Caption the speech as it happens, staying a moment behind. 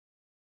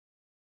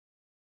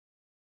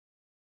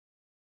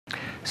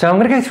So I'm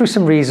going to go through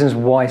some reasons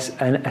why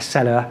a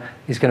seller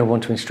is going to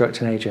want to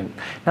instruct an agent.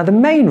 Now, the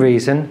main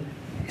reason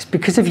is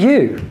because of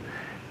you.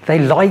 They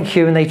like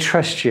you and they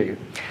trust you.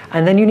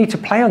 And then you need to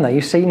play on that.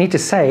 You need to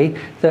say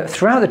that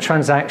throughout the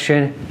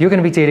transaction, you're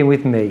going to be dealing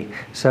with me.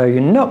 So you're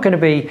not going to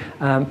be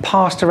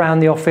passed around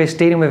the office,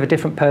 dealing with a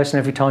different person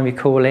every time you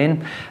call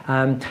in.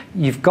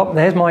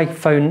 There's my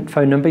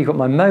phone number, you've got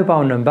my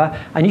mobile number,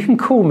 and you can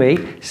call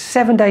me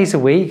 7 days a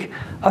week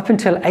up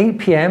until 8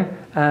 p.m.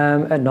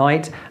 At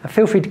night, and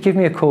feel free to give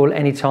me a call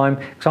anytime,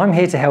 because I'm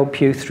here to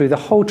help you through the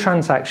whole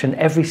transaction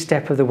every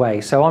step of the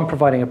way. So I'm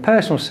providing a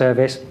personal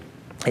service.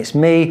 It's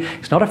me,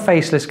 it's not a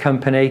faceless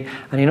company,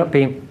 and you're not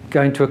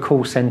going to a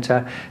call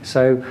center.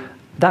 So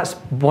that's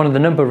one of the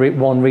number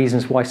one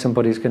reasons why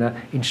somebody's going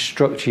to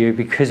instruct you,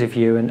 because of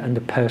you and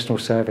the personal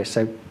service.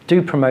 So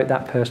do promote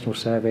that personal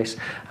service,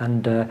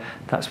 and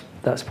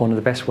that's one of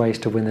the best ways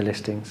to win the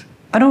listings.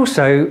 And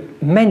also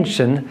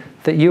mention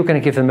that you're going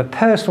to give them a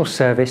personal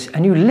service,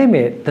 and you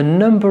limit the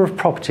number of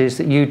properties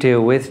that you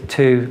deal with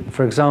to,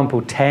 for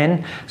example,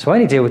 10. So I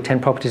only deal with 10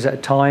 properties at a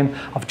time.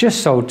 I've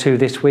just sold 2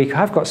 this week.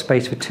 I've got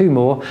space for 2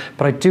 more,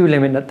 but I do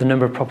limit the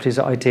number of properties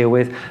that I deal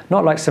with.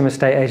 Not like some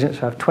estate agents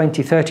who have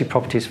 20, 30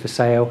 properties for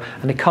sale,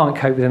 and they can't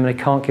cope with them, and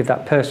they can't give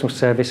that personal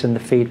service and the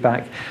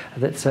feedback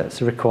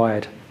that's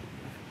required.